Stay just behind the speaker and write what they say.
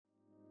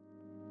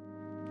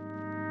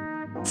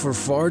For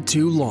far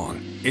too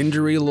long,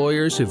 injury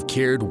lawyers have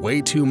cared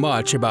way too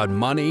much about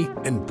money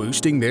and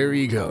boosting their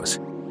egos,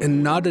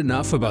 and not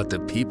enough about the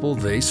people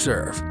they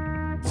serve.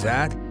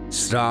 That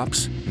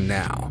stops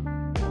now.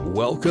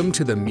 Welcome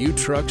to the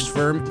Mutrux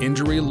Firm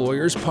Injury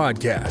Lawyers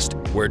Podcast,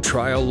 where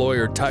trial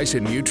lawyer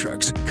Tyson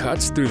Mutrux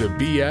cuts through the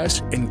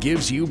BS and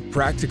gives you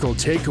practical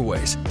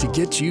takeaways to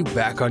get you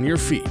back on your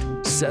feet,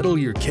 settle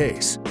your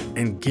case,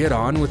 and get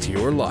on with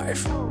your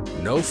life.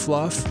 No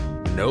fluff,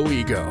 no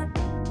ego.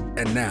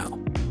 And now,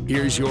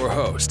 here's your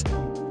host,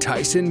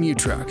 Tyson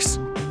Mutrux.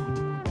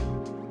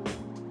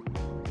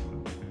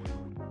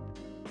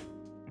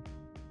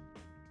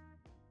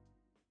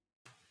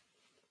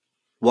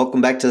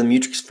 Welcome back to the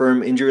Mutrux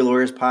Firm Injury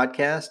Lawyers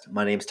Podcast.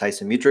 My name is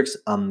Tyson Mutrux.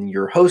 I'm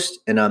your host,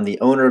 and I'm the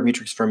owner of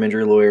Mutrux Firm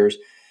Injury Lawyers.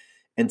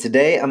 And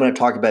today I'm going to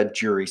talk about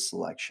jury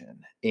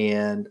selection.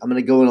 And I'm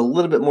going to go in a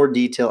little bit more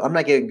detail. I'm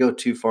not going to go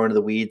too far into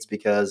the weeds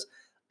because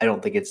I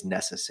don't think it's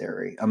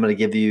necessary. I'm going to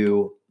give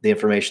you the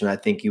information that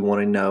I think you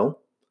want to know.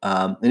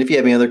 And if you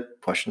have any other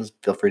questions,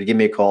 feel free to give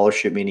me a call or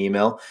shoot me an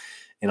email,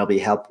 and I'll be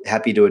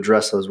happy to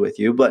address those with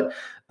you. But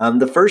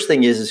the first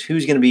thing is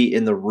who's going to be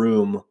in the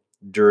room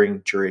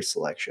during jury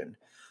selection.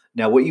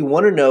 Now, what you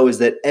want to know is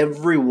that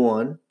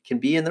everyone can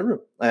be in the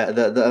room.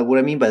 What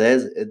I mean by that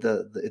is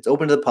it's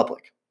open to the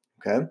public.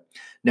 Okay.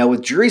 Now,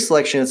 with jury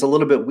selection, it's a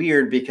little bit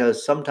weird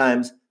because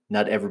sometimes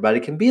not everybody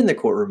can be in the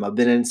courtroom. I've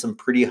been in some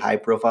pretty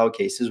high-profile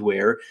cases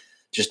where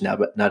just not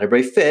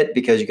everybody fit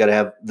because you got to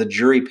have the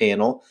jury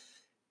panel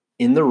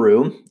in the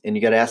room and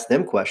you got to ask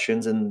them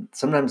questions. And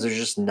sometimes there's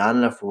just not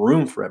enough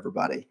room for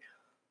everybody.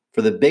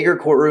 For the bigger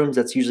courtrooms,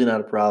 that's usually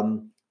not a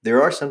problem.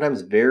 There are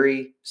sometimes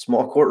very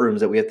small courtrooms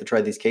that we have to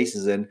try these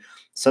cases in,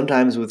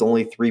 sometimes with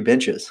only 3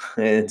 benches.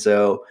 And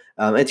so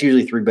it's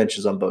usually 3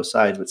 benches on both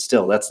sides, but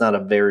still, that's not a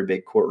very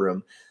big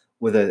courtroom.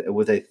 With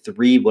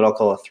what I'll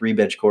call a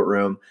 3-bench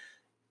courtroom,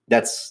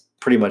 that's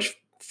pretty much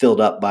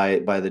filled up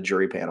by the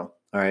jury panel.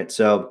 All right.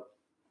 So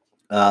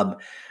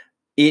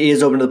it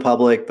is open to the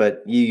public,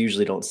 but you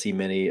usually don't see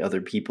many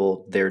other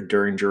people there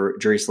during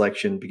jury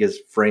selection because,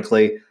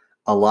 frankly,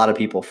 a lot of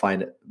people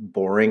find it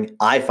boring.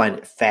 I find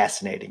it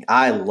fascinating.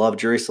 I love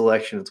jury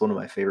selection. It's one of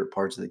my favorite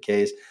parts of the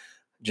case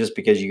just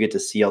because you get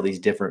to see all these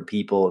different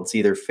people and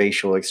see their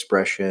facial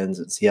expressions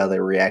and see how they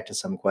react to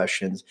some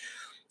questions.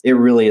 It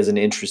really is an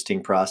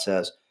interesting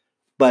process,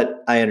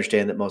 but I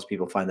understand that most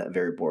people find that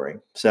very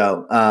boring.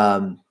 So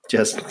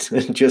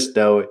just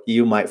know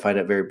you might find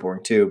it very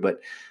boring too, but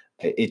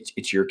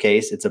it's your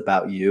case. It's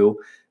about you.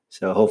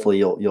 So hopefully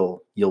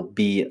you'll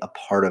be a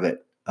part of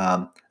it.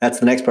 That's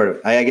the next part of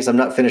it. I guess I'm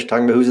not finished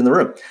talking about who's in the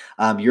room.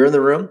 You're in the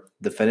room.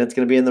 Defendant's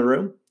going to be in the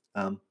room.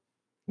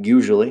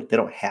 Usually, they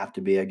don't have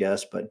to be, I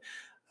guess, but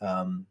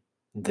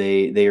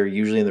they are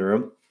usually in the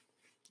room.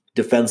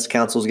 Defense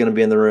counsel is going to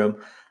be in the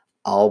room.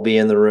 I'll be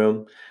in the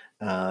room,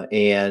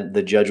 and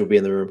the judge will be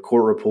in the room.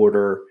 Court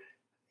reporter,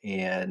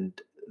 and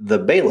the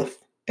bailiff,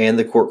 and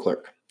the court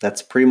clerk.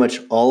 That's pretty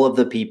much all of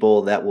the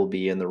people that will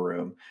be in the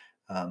room.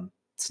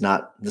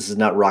 This is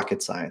not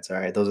rocket science. All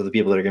right, those are the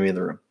people that are going to be in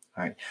the room.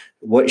 All right.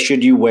 What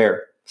should you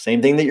wear?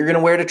 Same thing that you're going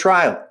to wear to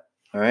trial.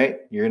 All right.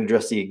 You're going to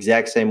dress the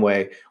exact same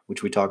way,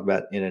 which we talk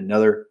about in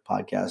another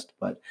podcast.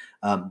 But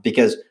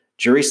because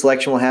jury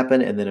selection will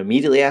happen, and then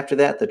immediately after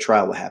that, the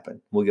trial will happen.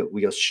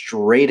 We go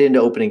straight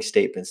into opening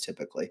statements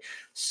typically.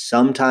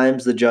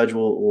 Sometimes the judge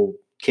will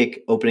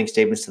kick opening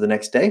statements to the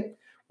next day,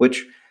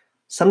 which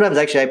sometimes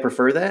actually I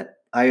prefer that.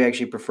 I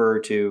actually prefer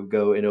to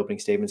go in opening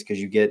statements because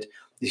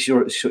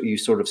you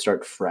sort of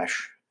start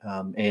fresh.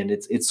 And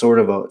it's sort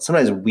of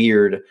sometimes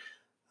weird.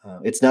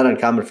 It's not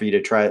uncommon for you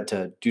to try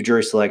to do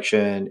jury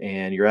selection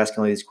and you're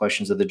asking all these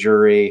questions of the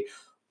jury.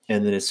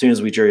 And then as soon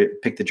as we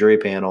pick the jury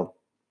panel,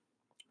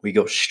 we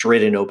go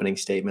straight into opening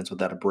statements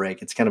without a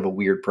break. It's kind of a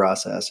weird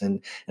process.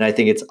 And I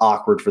think it's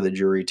awkward for the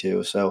jury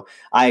too. So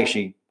I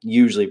actually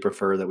usually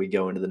prefer that we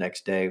go into the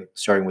next day,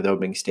 starting with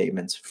opening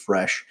statements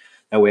fresh.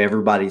 That way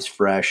everybody's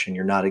fresh and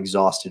you're not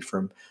exhausted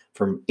from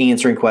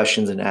answering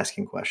questions and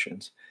asking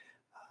questions.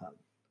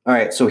 All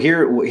right, so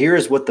here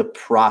is what the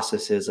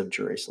process is of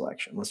jury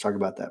selection. Let's talk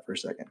about that for a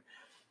second.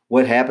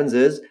 What happens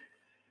is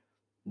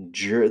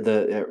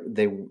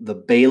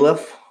the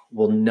bailiff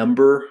will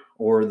number,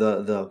 or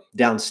the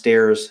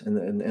downstairs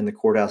in the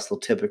courthouse, they'll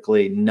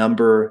typically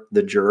number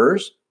the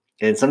jurors.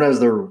 And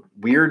sometimes they're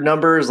weird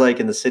numbers, like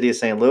in the city of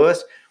St.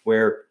 Louis,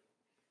 where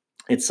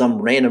it's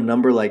some random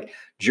number like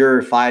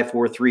juror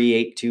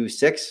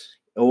 543826,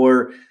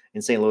 or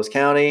in St. Louis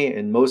County,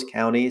 in most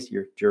counties,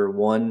 you're juror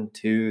 1,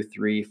 2,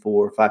 3,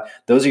 4, 5.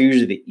 Those are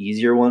usually the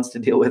easier ones to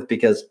deal with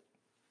because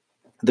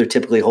they're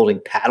typically holding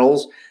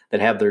paddles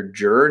that have their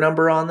juror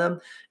number on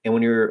them. And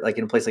when you're like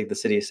in a place like the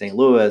city of St.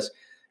 Louis,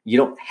 you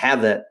don't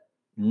have that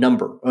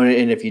number.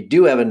 And if you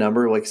do have a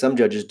number, like some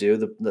judges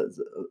do,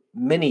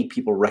 many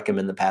people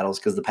recommend the paddles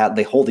because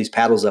they hold these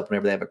paddles up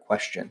whenever they have a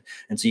question.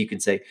 And so you can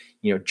say,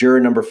 juror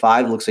number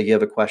 5 looks like you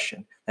have a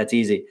question. That's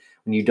easy.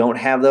 When you don't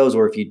have those,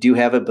 or if you do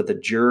have it, but the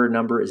juror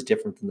number is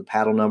different than the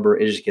paddle number,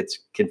 it just gets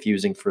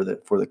confusing for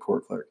the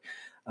court clerk.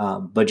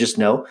 But just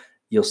know,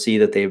 you'll see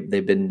that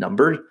they've been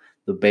numbered.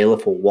 The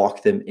bailiff will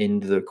walk them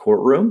into the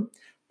courtroom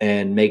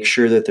and make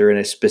sure that they're in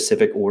a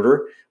specific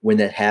order. When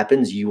that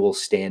happens, you will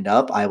stand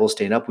up. I will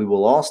stand up. We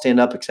will all stand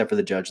up except for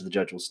the judge. The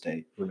judge will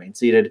remain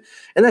seated.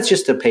 And that's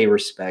just to pay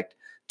respect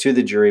to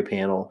the jury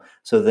panel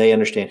so they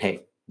understand,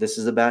 hey, this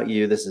is about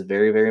you. This is a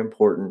very, very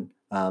important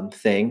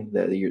thing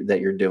that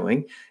you're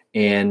doing.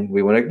 And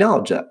we want to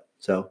acknowledge that.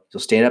 So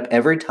you'll stand up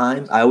every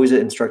time. I always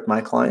instruct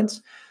my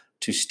clients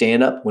to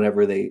stand up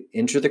whenever they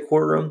enter the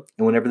courtroom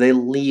and whenever they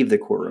leave the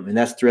courtroom. And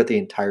that's throughout the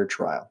entire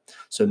trial.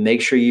 So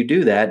make sure you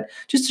do that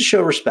just to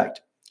show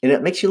respect. And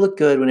it makes you look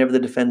good whenever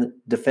the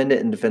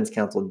defendant and defense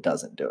counsel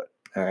doesn't do it.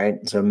 All right.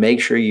 So make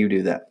sure you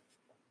do that.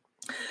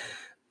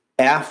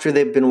 After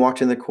they've been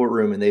walked in the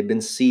courtroom and they've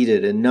been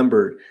seated and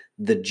numbered,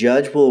 the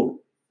judge will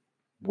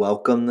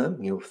welcome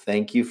them.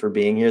 Thank you for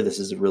being here. This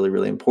is really,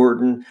 really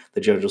important.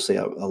 The judge will say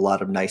a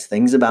lot of nice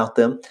things about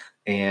them.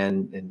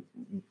 And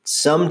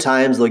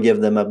sometimes they'll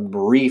give them a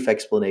brief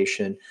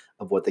explanation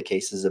of what the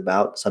case is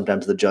about.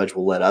 Sometimes the judge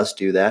will let us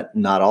do that.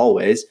 Not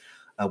always.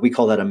 We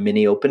call that a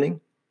mini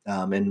opening.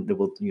 And it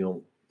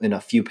will, in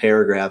a few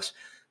paragraphs,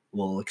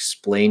 we'll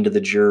explain to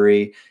the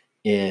jury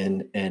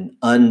in an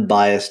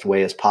unbiased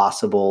way as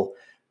possible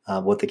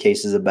what the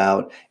case is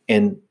about.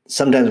 And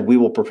sometimes we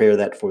will prepare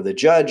that for the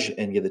judge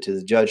and give it to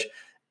the judge.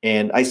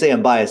 And I say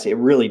unbiased, it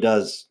really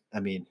does. I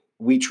mean,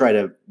 we try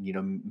to,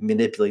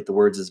 manipulate the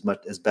words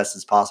as best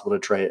as possible to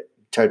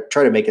try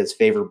to make it as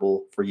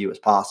favorable for you as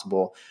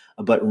possible.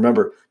 But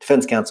remember,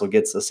 defense counsel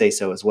gets a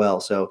say-so as well.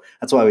 So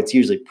that's why it's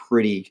usually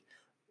pretty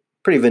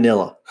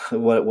vanilla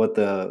what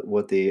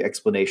the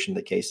explanation of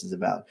the case is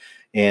about.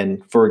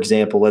 And for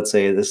example, let's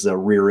say this is a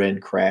rear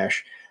end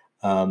crash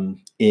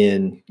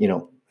in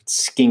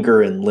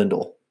Skinker and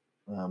Lindell.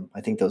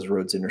 I think those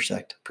roads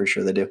intersect. Pretty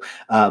sure they do.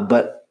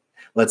 But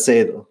let's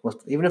say,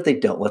 even if they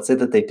don't, let's say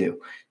that they do.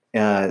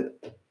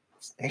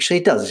 Actually,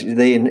 it does.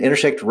 They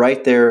intersect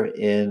right there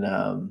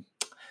by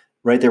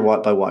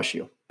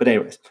WashU. But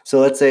anyways, so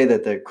let's say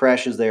that the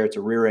crash is there. It's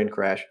a rear end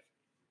crash.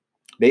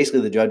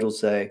 Basically, the judge will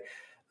say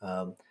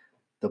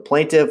the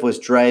plaintiff was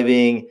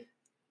driving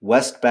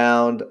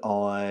westbound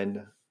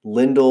on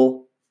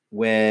Lindell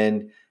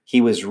when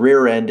he was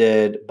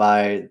rear-ended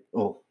by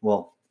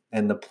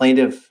and the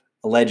plaintiff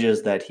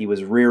alleges that he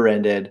was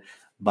rear-ended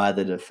by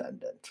the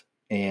defendant.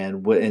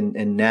 And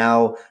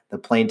now the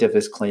plaintiff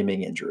is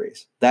claiming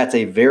injuries. That's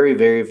a very,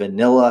 very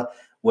vanilla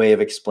way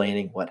of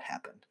explaining what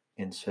happened.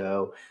 And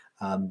so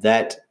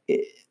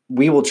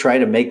we will try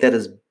to make that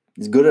as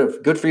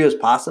good for you as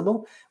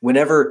possible.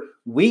 Whenever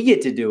we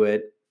get to do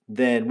it,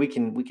 then we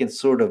can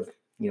sort of,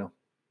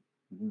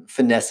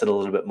 finesse it a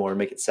little bit more and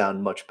make it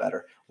sound much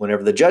better.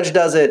 Whenever the judge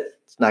does it,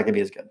 it's not going to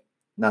be as good.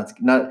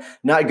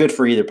 Not good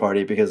for either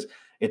party because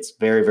it's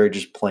very, very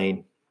just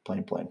plain.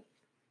 All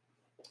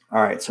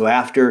right. So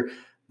after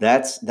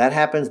that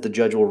happens, the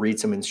judge will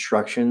read some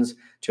instructions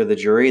to the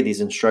jury.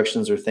 These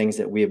instructions are things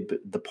that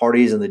the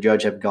parties and the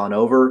judge have gone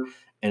over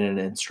in an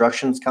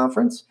instructions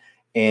conference,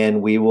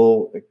 and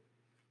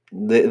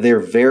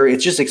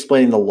it's just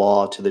explaining the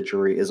law to the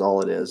jury is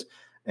all it is.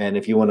 And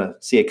if you want to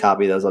see a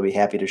copy of those, I'll be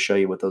happy to show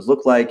you what those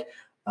look like.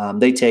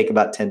 They take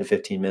about 10 to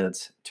 15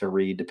 minutes to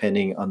read,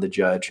 depending on the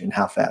judge and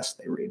how fast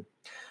they read.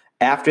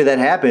 After that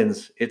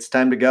happens, it's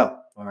time to go.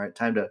 All right,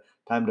 time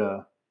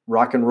to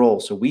rock and roll.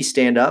 So we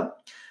stand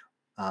up.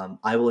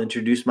 I will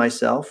introduce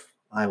myself.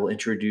 I will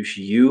introduce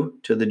you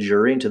to the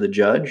jury and to the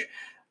judge.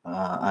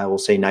 I will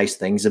say nice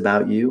things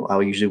about you. I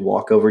will usually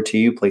walk over to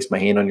you, place my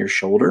hand on your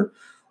shoulder,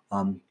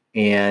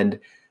 and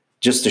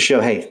just to show,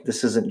 hey,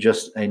 this isn't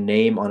just a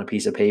name on a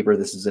piece of paper.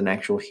 This is an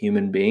actual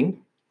human being.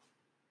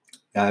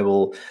 I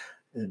will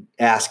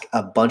ask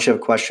a bunch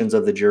of questions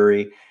of the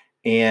jury.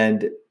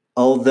 And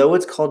although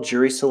it's called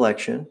jury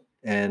selection,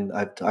 and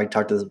I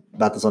talked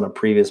about this on a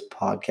previous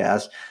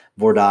podcast,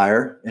 voir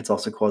dire, it's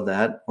also called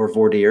that, or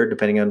voir dire,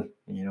 depending on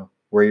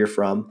where you're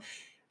from.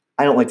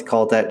 I don't like to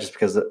call it that just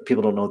because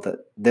people don't know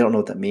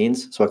what that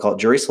means. So I call it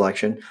jury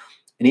selection.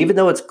 And even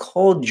though it's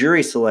called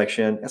jury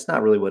selection, that's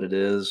not really what it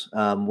is.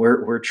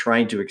 We're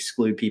trying to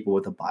exclude people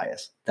with a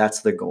bias.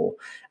 That's the goal.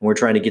 And we're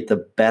trying to get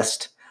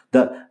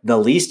the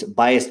least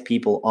biased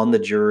people on the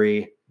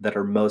jury that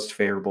are most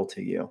favorable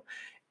to you.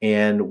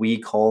 And we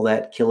call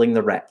that killing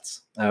the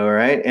rats. All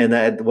right.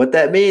 And what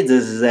that means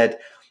is that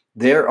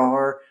there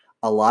are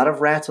a lot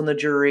of rats on the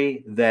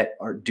jury that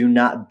do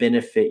not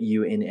benefit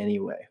you in any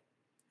way.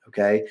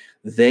 Okay.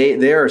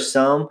 There are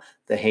some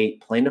that hate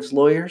plaintiffs'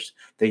 lawyers.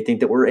 They think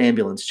that we're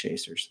ambulance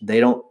chasers.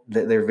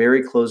 They're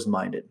very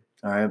closed-minded.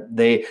 All right.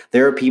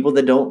 There are people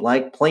that don't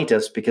like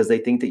plaintiffs because they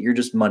think that you're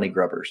just money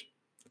grubbers.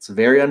 It's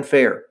very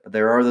unfair, but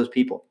there are those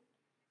people.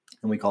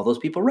 And we call those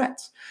people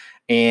rats.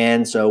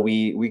 And so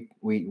we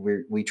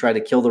try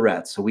to kill the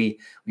rats. So we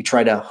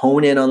try to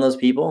hone in on those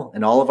people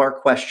and all of our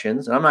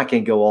questions. And I'm not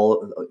going to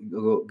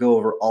go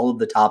over all of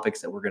the topics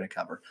that we're going to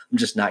cover. I'm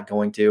just not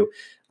going to.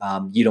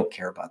 You don't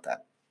care about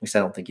that. At least I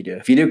don't think you do.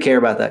 If you do care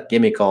about that,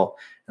 give me a call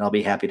and I'll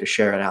be happy to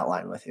share an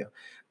outline with you.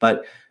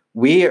 But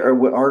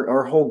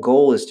our whole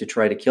goal is to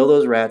try to kill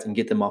those rats and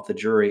get them off the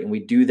jury. And we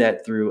do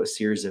that through a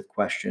series of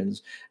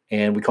questions.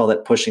 And we call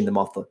that pushing them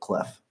off the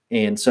cliff.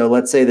 And so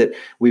let's say that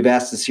we've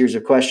asked a series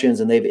of questions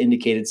and they've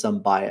indicated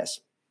some bias.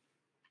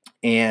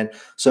 And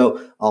so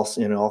I'll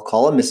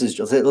call it Mrs.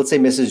 Jones. Let's say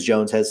Mrs.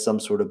 Jones has some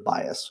sort of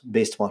bias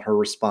based upon her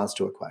response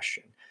to a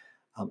question.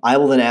 I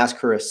will then ask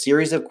her a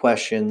series of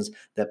questions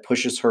that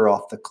pushes her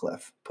off the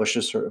cliff,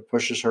 pushes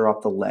her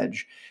off the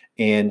ledge.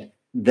 And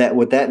that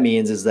what that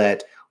means is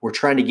that we're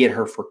trying to get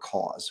her for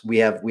cause. We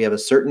have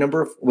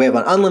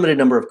an unlimited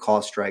number of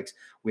cause strikes.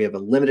 We have a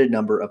limited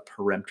number of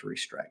peremptory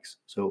strikes.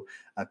 So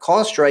a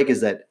cause strike is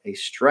that a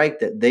strike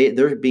that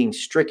they're being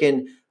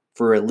stricken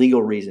for a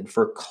legal reason,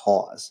 for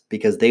cause,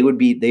 because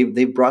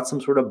they've brought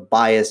some sort of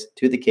bias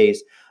to the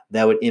case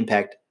that would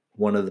impact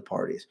one of the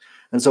parties.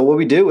 And so what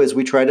we do is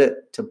we try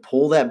to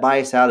pull that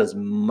bias out as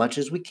much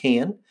as we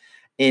can.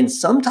 And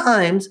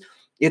sometimes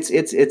it's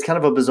kind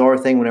of a bizarre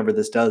thing whenever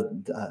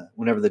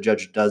the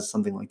judge does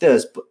something like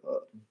this.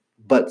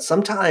 But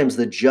sometimes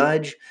the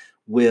judge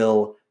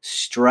will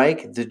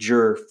strike the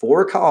juror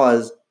for a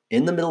cause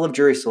in the middle of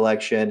jury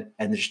selection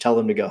and just tell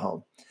them to go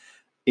home.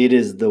 It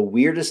is the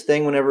weirdest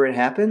thing whenever it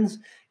happens.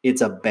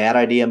 It's a bad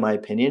idea, in my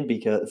opinion,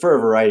 because for a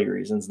variety of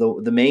reasons.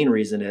 The main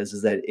reason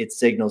is that it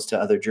signals to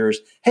other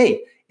jurors,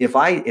 hey, if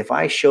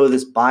I show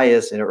this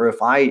bias or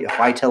if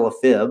I tell a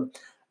fib,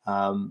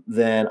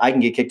 then I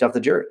can get kicked off the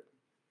jury.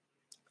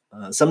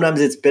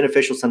 Sometimes it's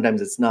beneficial,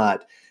 sometimes it's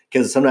not,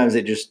 because sometimes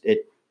it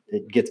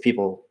gets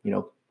people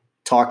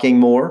talking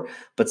more,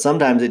 but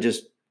sometimes it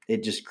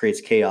just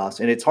creates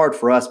chaos. And it's hard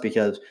for us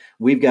because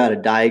we've got a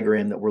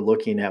diagram that we're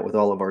looking at with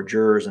all of our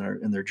jurors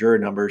and their juror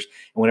numbers.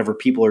 And whenever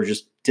people are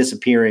just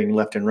disappearing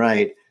left and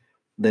right,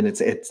 then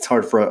it's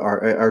hard for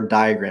our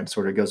diagram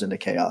sort of goes into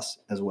chaos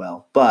as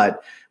well.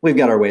 But we've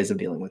got our ways of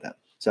dealing with that.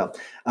 So,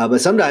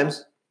 but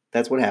sometimes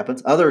that's what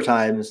happens. Other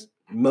times,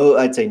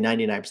 I'd say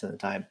 99% of the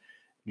time,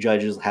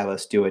 judges have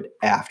us do it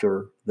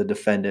after the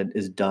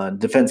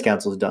defense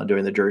counsel is done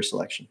doing the jury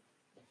selection.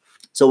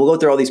 So we'll go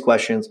through all these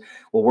questions.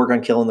 We'll work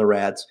on killing the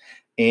rats.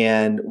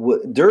 And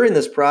during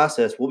this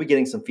process, we'll be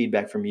getting some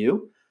feedback from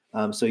you.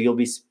 So you'll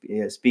be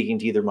speaking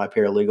to either my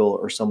paralegal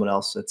or someone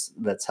else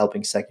that's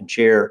helping second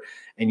chair,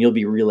 and you'll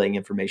be relaying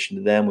information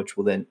to them, which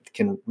will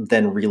can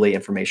relay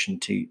information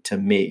to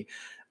me.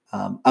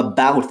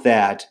 About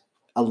that,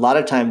 a lot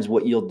of times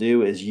what you'll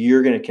do is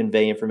you're going to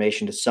convey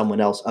information to someone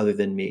else other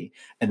than me,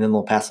 and then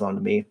they'll pass it on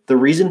to me. The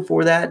reason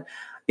for that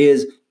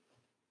is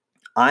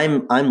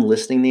I'm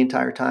listening the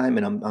entire time,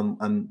 and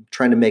I'm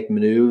trying to make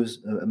moves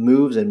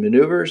and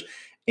maneuvers.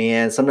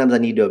 And sometimes I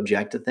need to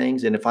object to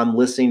things. And if I'm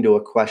listening to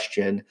a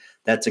question,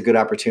 that's a good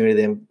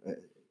opportunity. And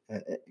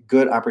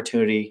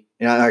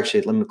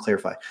actually, let me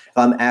clarify. If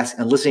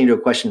I'm listening to a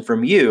question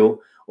from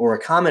you or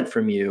a comment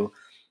from you,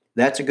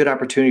 that's a good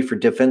opportunity for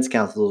defense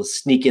counsel to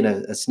sneak in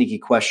a sneaky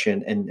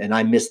question, and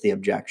I miss the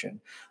objection.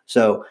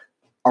 So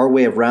our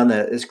way around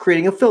that is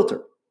creating a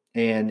filter.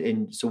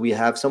 And so we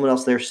have someone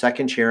else there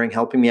second chairing,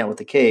 helping me out with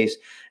the case,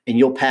 and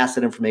you'll pass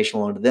that information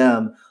along to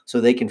them so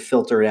they can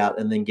filter it out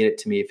and then get it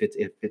to me if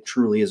it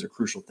truly is a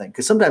crucial thing.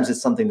 Because sometimes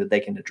it's something that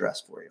they can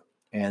address for you.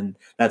 And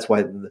that's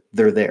why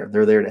they're there.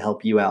 They're there to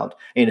help you out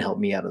and help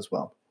me out as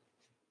well.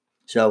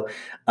 So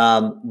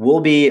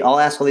I'll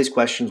ask all these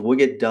questions. We'll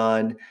get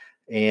done,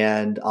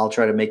 and I'll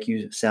try to make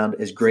you sound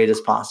as great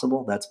as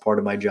possible. That's part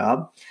of my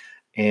job.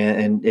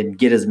 And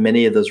get as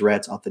many of those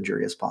rats off the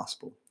jury as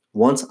possible.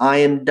 Once I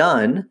am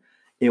done,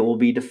 it will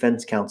be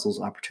defense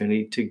counsel's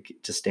opportunity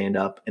to stand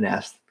up and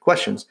ask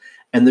questions.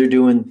 And they're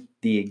doing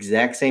the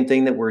exact same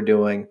thing that we're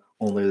doing,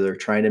 only they're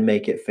trying to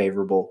make it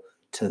favorable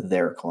to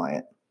their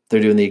client.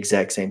 They're doing the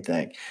exact same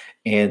thing.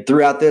 And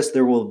throughout this,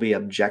 there will be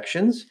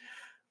objections.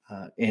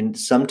 And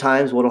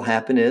sometimes what will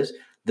happen is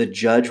the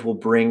judge will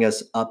bring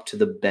us up to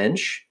the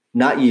bench,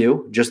 not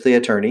you, just the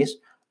attorneys,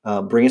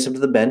 bring us up to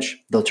the bench.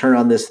 They'll turn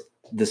on this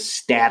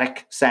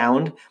static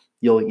sound.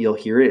 You'll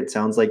hear it. It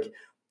sounds like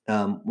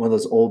one of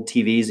those old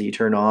TVs that you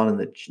turn on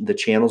and the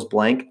channel's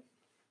blank.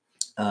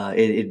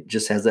 It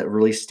just has that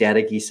really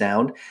staticky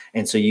sound.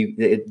 And so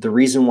the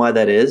reason why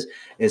that is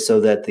so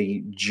that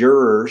the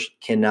jurors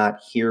cannot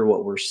hear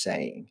what we're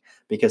saying,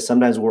 because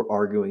sometimes we're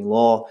arguing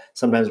law.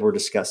 Sometimes we're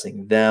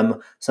discussing them.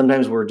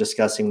 Sometimes we're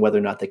discussing whether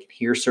or not they can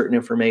hear certain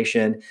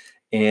information.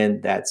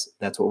 And that's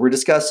what we're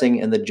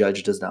discussing. And the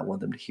judge does not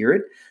want them to hear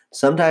it.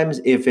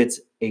 Sometimes if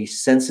it's a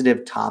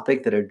sensitive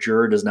topic that a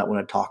juror does not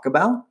want to talk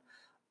about,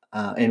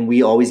 and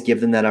we always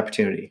give them that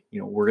opportunity.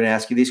 We're going to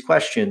ask you these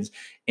questions.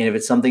 And if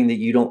it's something that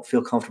you don't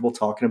feel comfortable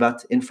talking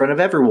about in front of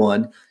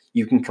everyone,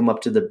 you can come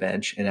up to the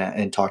bench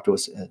and talk to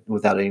us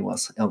without anyone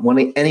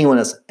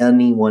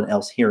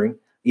else hearing.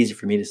 Easy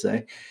for me to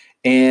say.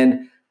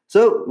 And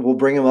so we'll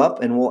bring them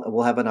up and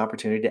we'll have an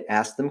opportunity to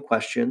ask them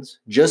questions,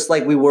 just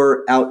like we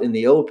were out in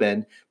the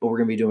open, but we're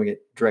going to be doing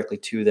it directly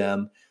to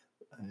them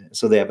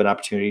so they have an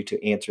opportunity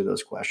to answer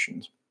those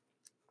questions.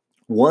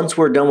 Once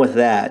we're done with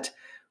that,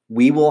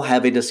 we will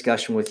have a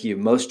discussion with you.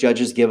 Most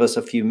judges give us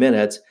a few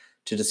minutes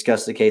to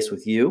discuss the case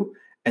with you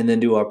and then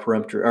do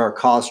our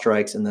cause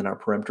strikes and then our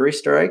peremptory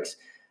strikes.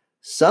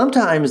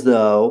 Sometimes,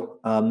 though,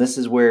 this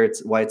is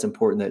why it's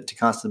important that to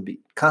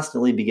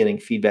constantly be getting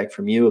feedback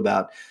from you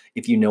about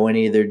if you know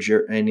any of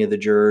the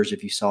jurors,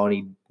 if you saw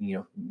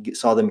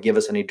saw them give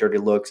us any dirty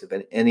looks, if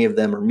any of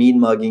them are mean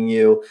mugging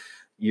you.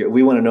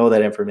 We want to know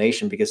that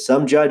information, because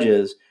some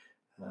judges,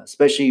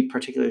 especially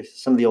particularly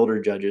some of the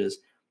older judges,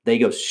 they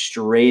go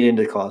straight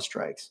into cause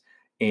strikes,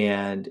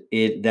 and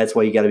that's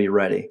why you got to be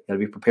ready. You got to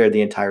be prepared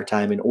the entire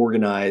time and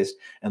organized,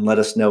 and let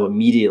us know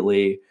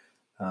immediately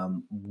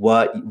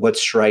what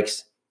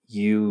strikes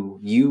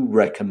you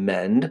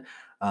recommend.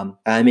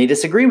 I may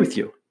disagree with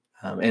you,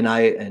 and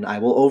I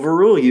will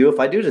overrule you if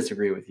I do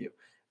disagree with you.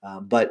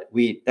 But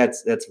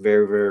that's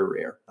very, very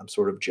rare. I'm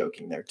sort of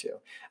joking there too,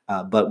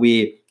 but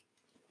we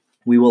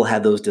will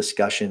have those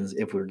discussions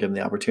if we're given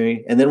the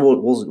opportunity, and then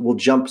we'll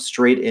jump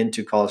straight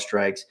into cause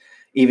strikes,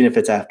 even if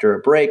it's after a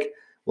break.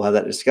 We'll have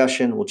that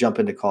discussion. We'll jump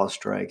into cause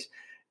strikes,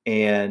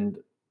 and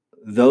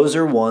those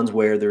are ones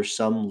where there's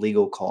some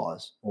legal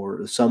cause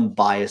or some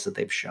bias that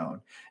they've shown.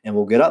 And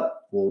we'll get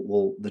up.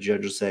 The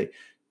judge will say,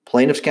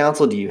 plaintiff's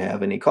counsel, do you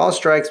have any cause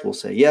strikes? We'll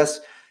say yes,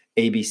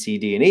 A, B, C,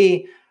 D, and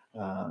E.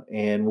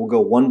 And we'll go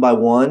one by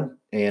one.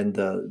 And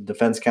the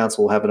defense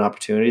counsel will have an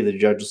opportunity. The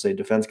judge will say,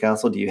 defense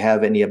counsel, do you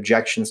have any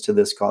objections to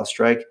this cause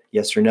strike?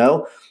 Yes or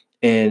no?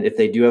 And if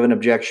they do have an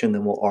objection,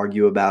 then we'll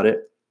argue about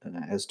it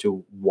as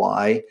to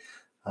why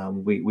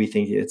we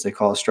think it's a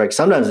cause strike.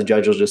 Sometimes the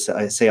judge will just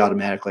say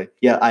automatically,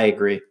 yeah, I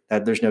agree,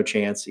 that there's no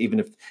chance, even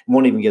if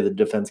won't even give the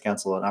defense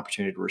counsel an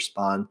opportunity to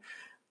respond.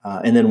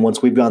 And then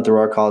once we've gone through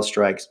our cause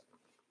strikes,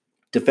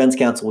 defense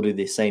counsel will do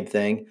the same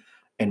thing,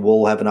 and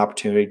we'll have an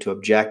opportunity to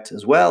object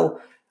as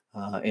well.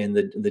 And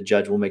the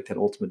judge will make that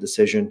ultimate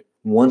decision.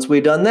 Once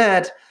we've done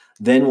that,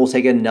 then we'll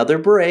take another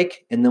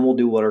break, and then we'll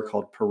do what are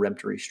called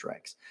peremptory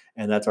strikes.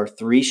 And that's our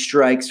 3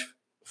 strikes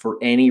for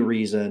any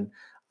reason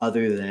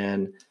other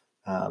than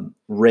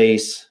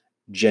race,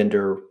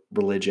 gender,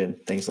 religion,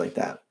 things like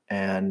that.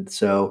 And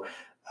so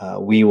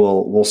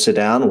we'll sit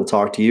down, we'll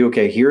talk to you.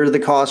 Okay, here are the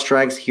cause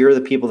strikes. Here are the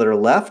people that are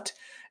left.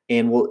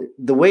 And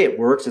the way it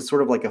works, it's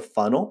sort of like a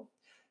funnel.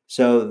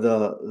 So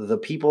the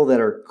people that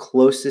are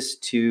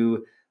closest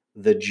to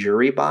the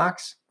jury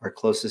box are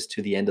closest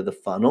to the end of the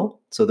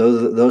funnel. So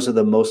those are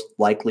the most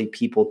likely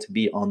people to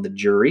be on the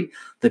jury.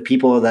 The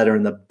people that are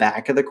in the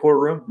back of the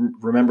courtroom,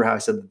 remember how I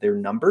said that they're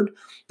numbered?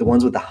 The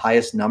ones with the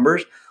highest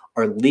numbers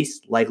are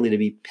least likely to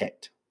be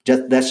picked.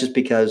 That's just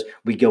because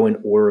we go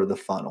in order of the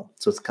funnel.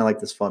 So it's kind of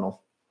like this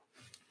funnel.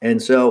 And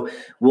so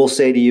we'll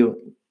say to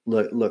you,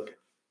 look,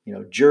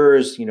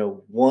 jurors,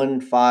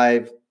 1,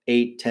 5,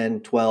 8,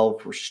 10,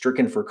 12 were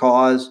stricken for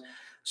cause.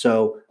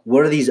 So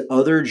what are these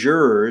other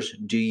jurors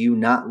do you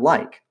not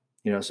like?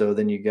 So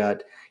then you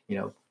got,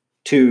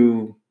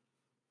 2,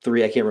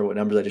 3, I can't remember what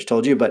numbers I just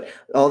told you, but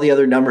all the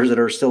other numbers that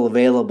are still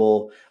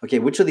available. Okay,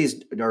 which of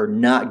these are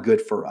not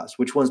good for us?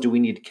 Which ones do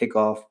we need to kick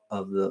off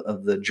of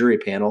the jury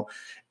panel?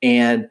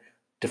 And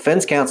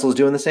defense counsel is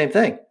doing the same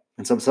thing.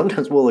 And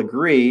sometimes we'll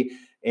agree.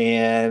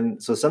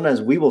 And so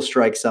sometimes we will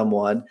strike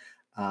someone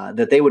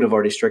that they would have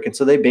already stricken.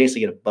 So they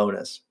basically get a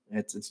bonus.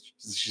 It's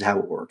just how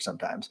it works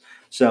sometimes.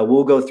 So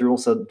we'll go through,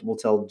 we'll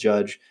tell the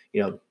judge,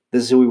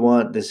 this is who we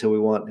want, this is who we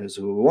want, this is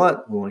who we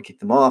want. We want to kick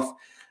them off.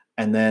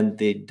 And then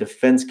the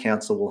defense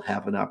counsel will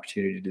have an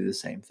opportunity to do the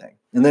same thing.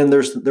 And then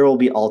there will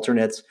be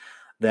alternates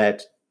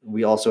that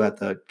we also have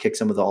to kick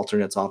some of the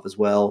alternates off as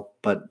well.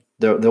 But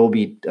there will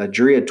be a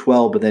jury of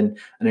 12, but then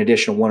an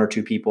additional 1 or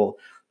 2 people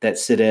that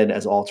sit in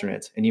as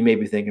alternates. And you may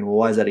be thinking, well,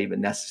 why is that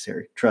even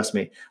necessary? Trust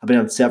me, I've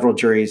had several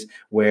juries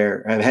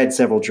where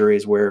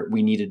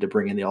we needed to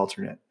bring in the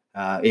alternate.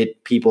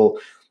 People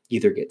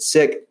either get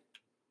sick,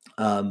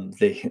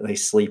 they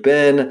sleep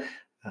in,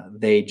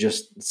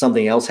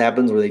 something else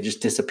happens where they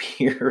just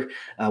disappear.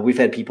 We've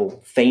had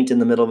people faint in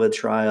the middle of a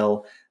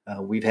trial.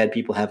 We've had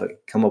people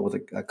come up with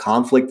a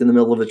conflict in the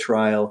middle of a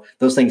trial.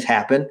 Those things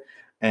happen.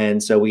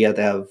 And so we have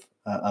to have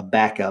a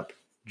backup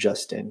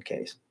just in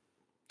case.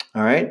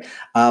 All right.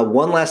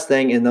 One last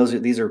thing, and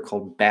these are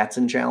called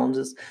Batson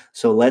challenges.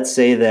 So let's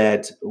say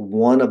that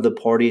one of the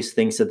parties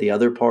thinks that the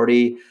other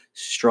party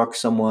struck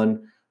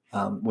someone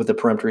with a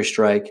peremptory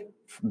strike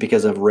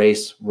because of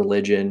race,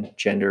 religion,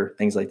 gender,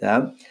 things like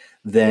that.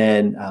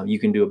 Then you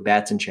can do a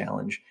Batson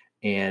challenge.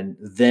 And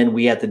then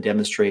we have to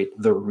demonstrate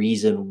the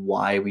reason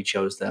why we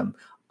chose them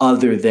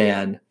other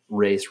than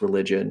race,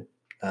 religion,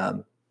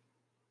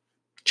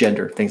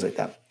 gender, things like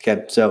that.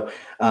 Okay. So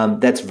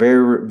that's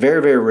very,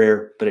 very, very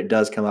rare, but it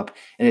does come up,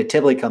 and it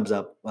typically comes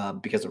up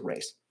because of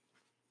race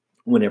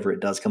whenever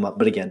it does come up.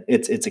 But again,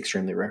 it's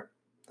extremely rare.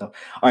 So,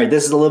 all right,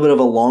 this is a little bit of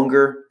a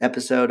longer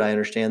episode. I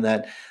understand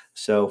that.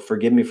 So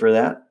forgive me for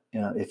that.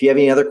 If you have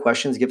any other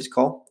questions, give us a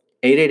call,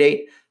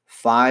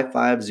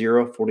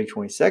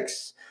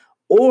 888-550-4026,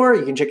 or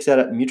you can check us out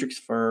at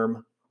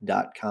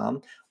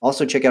mutrixfirm.com.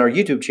 Also, check out our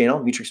YouTube channel,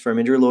 Mutrix Firm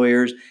Injury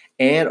Lawyers,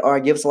 and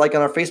give us a like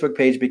on our Facebook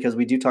page, because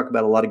we do talk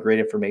about a lot of great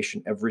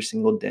information every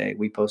single day.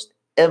 We post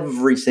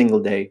every single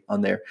day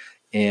on there.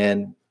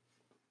 And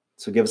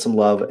so give us some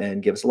love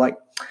and give us a like.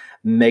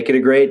 Make it a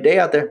great day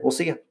out there. We'll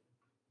see you.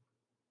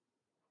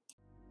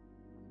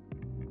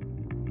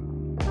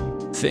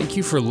 Thank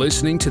you for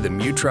listening to the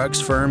Mutrux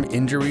Firm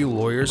Injury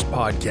Lawyers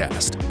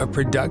Podcast, a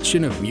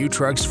production of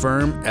Mutrux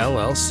Firm,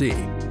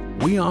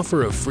 LLC. We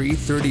offer a free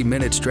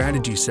 30-minute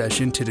strategy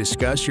session to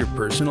discuss your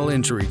personal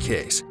injury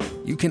case.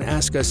 You can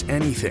ask us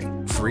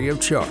anything, free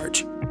of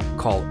charge.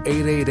 Call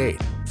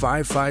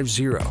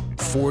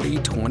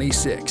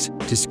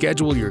 888-550-4026 to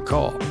schedule your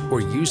call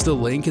or use the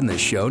link in the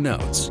show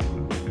notes.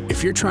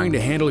 If you're trying to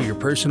handle your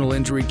personal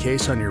injury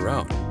case on your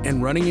own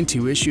and running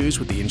into issues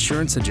with the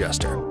insurance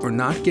adjuster or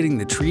not getting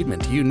the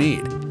treatment you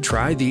need,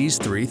 try these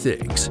 3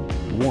 things.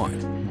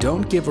 1.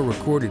 Don't give a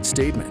recorded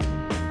statement.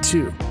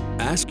 2.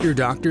 Ask your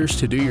doctors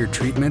to do your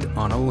treatment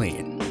on a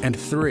lien. And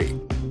 3.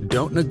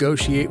 Don't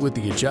negotiate with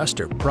the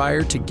adjuster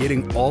prior to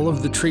getting all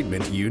of the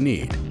treatment you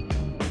need.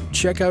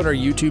 Check out our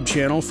YouTube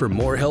channel for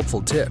more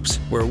helpful tips,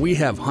 where we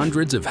have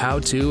hundreds of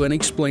how-to and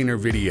explainer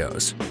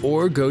videos,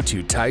 or go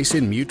to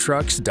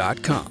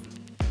TysonMutrux.com.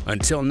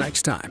 Until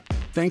next time,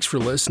 thanks for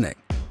listening.